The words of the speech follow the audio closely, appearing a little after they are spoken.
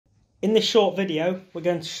In this short video, we're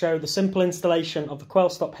going to show the simple installation of the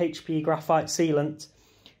QuelStop HPE graphite sealant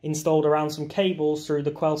installed around some cables through the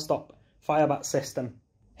QuelStop Batt system.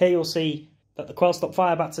 Here you'll see that the QuelStop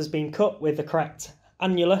Batt has been cut with the correct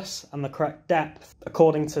annulus and the correct depth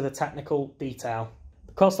according to the technical detail.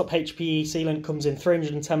 The QuelStop HPE sealant comes in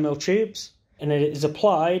 310mm tubes and it is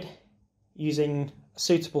applied using a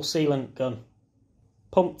suitable sealant gun,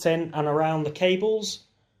 pumped in and around the cables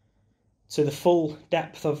to the full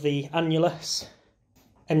depth of the annulus,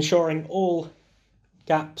 ensuring all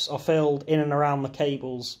gaps are filled in and around the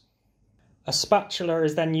cables. A spatula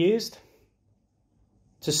is then used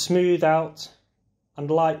to smooth out and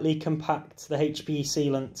lightly compact the HPE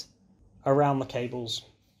sealant around the cables.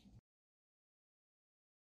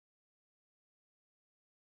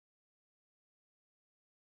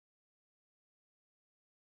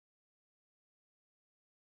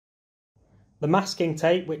 The masking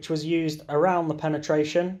tape, which was used around the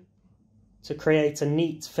penetration to create a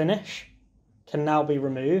neat finish, can now be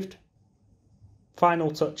removed.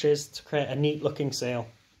 Final touches to create a neat looking seal.